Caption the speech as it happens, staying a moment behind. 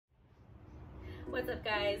What's up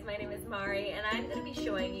guys, my name is Mari and I'm going to be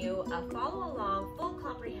showing you a follow along full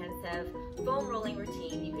comprehensive foam rolling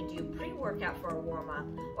routine you can do pre-workout for a warm-up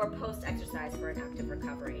or post-exercise for an active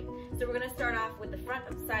recovery. So we're going to start off with the front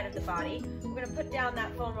side of the body. We're going to put down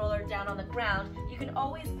that foam roller down on the ground. You can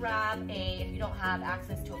always grab if you don't have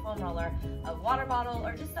access to a foam roller, a water bottle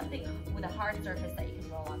or just something with a hard surface that you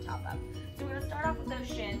can roll on top of. So we're going to start off with those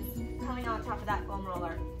shins coming on top of that foam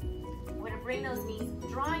roller. We're going to bring those knees,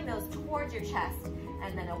 drawing those towards your chest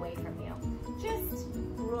and then away from you. Just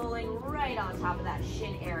rolling right on top of that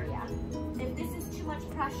shin area. If this is too much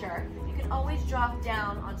pressure, you can always drop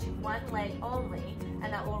down onto one leg only,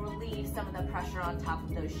 and that will relieve some of the pressure on top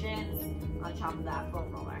of those shins, on top of that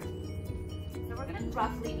foam roller. So we're going to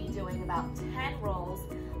roughly be doing about 10 rolls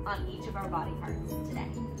on each of our body parts today.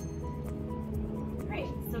 Great,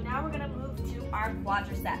 so now we're going to move to our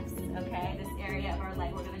quadriceps, okay? This area of our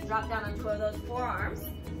leg. We're going to drop down onto those forearms,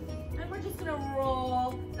 and we're just going to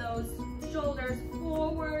roll those shoulders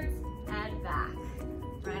forwards and back,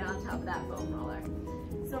 right on top of that foam roller.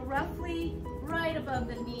 So roughly right above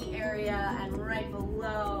the knee area and right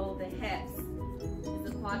below the hips is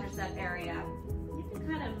the quadricep area. You can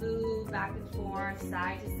kind of move back and forth,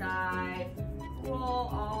 side to side, roll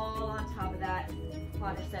all on top of that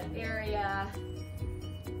quadricep area.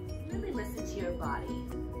 Really listen to your body.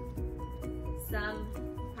 Some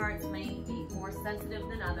parts may be more sensitive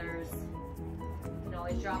than others. You can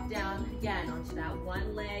always drop down again onto that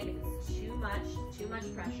one leg if it's too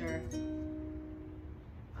much pressure.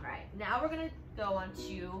 All right, now we're gonna go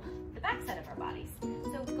onto the back side of our bodies.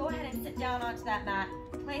 So go ahead and sit down onto that mat,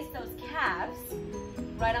 place those calves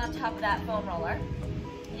right on top of that foam roller.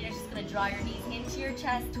 And you're just gonna draw your knees into your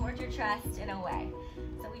chest, towards your chest and away.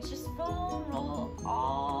 So we just foam roll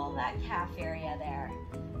all that calf area there.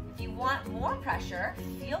 If you want more pressure,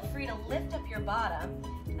 feel free to lift up your bottom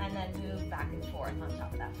and then move back and forth on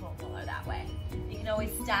top of that foam roller that way. You can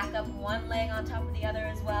always stack up one leg on top of the other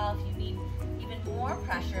as well if you need even more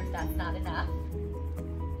pressure if that's not enough.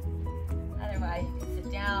 Otherwise, you can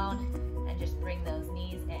sit down and just bring those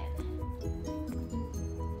knees in.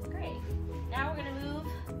 Great. Now we're going to move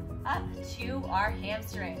up to our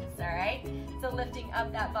hamstrings, all right? So lifting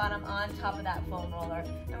up that bottom on top of that foam roller,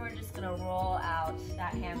 and we're just gonna roll out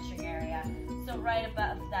that hamstring area. So right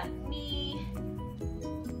above that knee,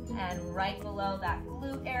 and right below that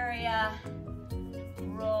glute area,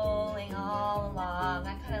 rolling all along.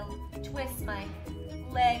 I kind of twist my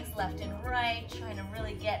legs left and right, trying to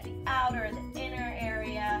really get the outer, the inner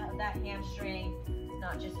area of that hamstring,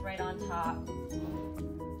 not just right on top.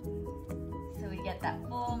 We get that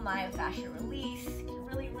full myofascial release, can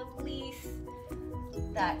really release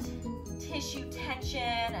that tissue tension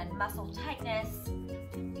and muscle tightness.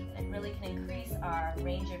 It really can increase our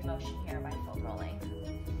range of motion here by foam rolling.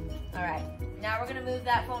 All right, now we're gonna move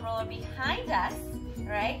that foam roller behind us, all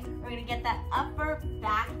right? We're gonna get that upper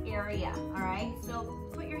back area, all right? So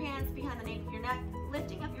put your hands behind the nape of your neck,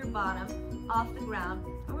 lifting up your bottom off the ground,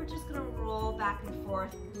 and we're just gonna roll back and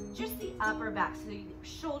forth, just the upper back, so the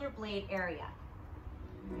shoulder blade area.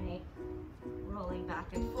 Right, rolling back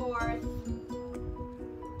and forth.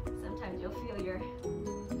 Sometimes you'll feel your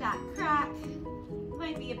back crack.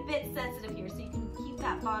 Might be a bit sensitive here, so you can keep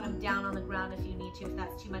that bottom down on the ground if you need to, if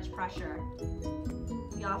that's too much pressure.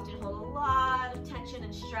 We often hold a lot of tension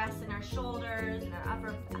and stress in our shoulders and our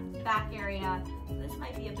upper back area. So this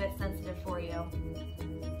might be a bit sensitive for you.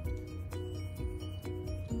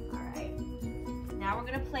 Now we're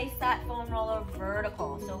gonna place that foam roller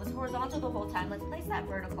vertical. So it was horizontal the whole time. Let's place that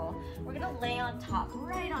vertical. We're gonna lay on top,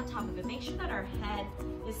 right on top of it. Make sure that our head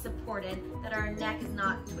is supported, that our neck is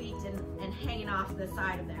not tweaked and hanging off the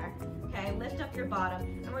side of there. Okay, lift up your bottom,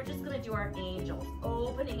 and we're just gonna do our angels,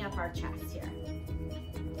 opening up our chest here.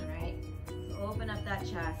 All right, so open up that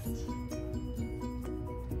chest.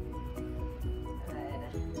 Good.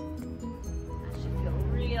 That should feel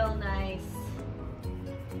real nice.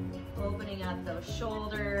 Opening up those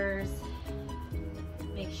shoulders.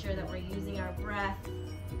 Make sure that we're using our breath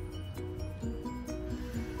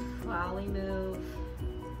while we move.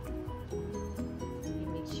 Give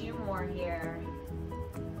me 2 more here.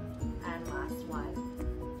 And last one.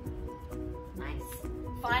 Nice.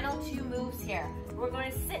 Final 2 moves here. We're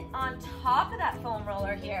going to sit on top of that foam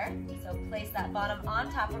roller here. So place that bottom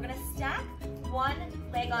on top. We're going to stack one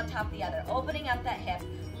leg on top of the other, opening up that hip.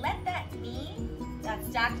 Let that knee that's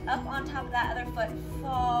stacked up on top of that other foot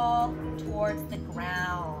fall towards the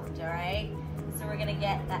ground, all right? So we're gonna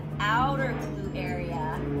get that outer glute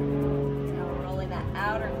area. Now we're rolling that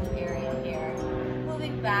outer glute area here,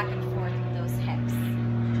 moving back and forth with those hips.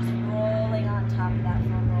 Just rolling on top of that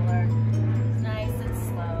foam roller, nice and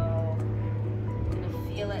slow.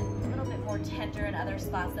 tender in other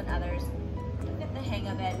spots than others. You'll get the hang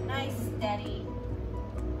of it. Nice, steady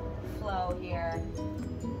flow here.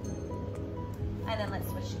 And then let's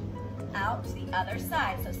switch out to the other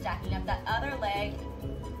side. So stacking up that other leg,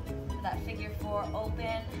 that figure 4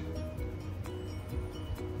 open,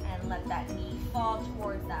 and let that knee fall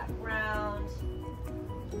towards that ground,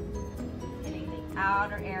 hitting the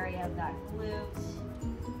outer area of that glute,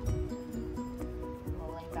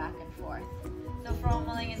 rolling back and forth. So foam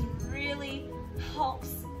rolling really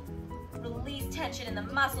helps release tension in the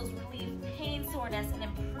muscles, relieve pain, soreness, and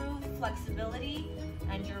improve flexibility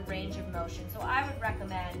and your range of motion. So I would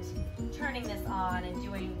recommend turning this on and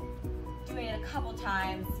doing it a couple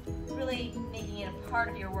times, really making it a part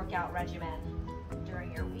of your workout regimen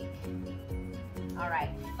during your week. All right,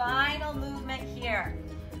 final movement here.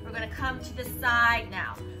 We're gonna come to the side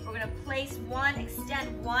now. We're gonna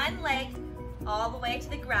extend one leg all the way to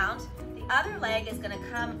the ground. The other leg is gonna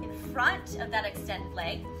come in front of that extended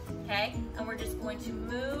leg, okay? And we're just going to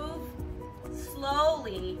move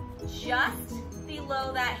slowly just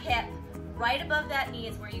below that hip. Right above that knee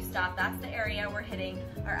is where you stop. That's the area we're hitting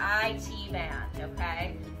our IT band,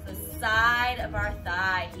 okay? So side of our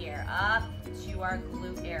thigh here, up to our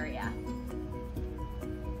glute area.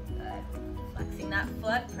 Good. Flexing that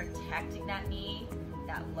foot, protecting that knee,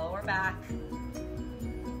 that lower back. Good.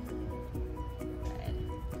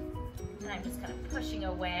 And I'm just kind of pushing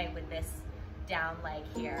away with this down leg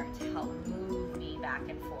here to help move me back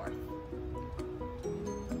and forth.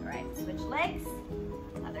 All right, switch legs.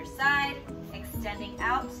 Other side, extending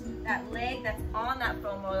out that leg that's on that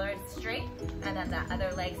foam roller straight, and then that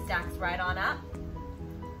other leg stacks right on up.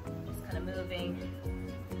 Just kind of moving.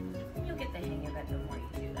 You'll get the hang of it the more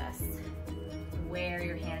you do this. Where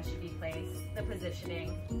your hands should be placed, the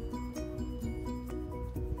positioning.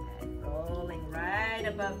 And rolling right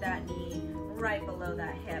above that knee, right below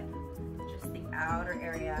that hip, just the outer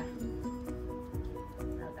area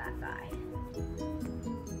of that thigh.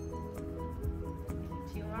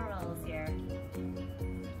 Rolls here.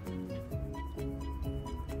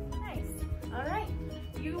 Nice. All right,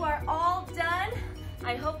 you are all done.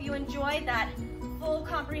 I hope you enjoyed that full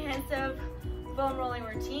comprehensive foam rolling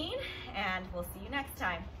routine, and we'll see you next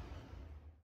time.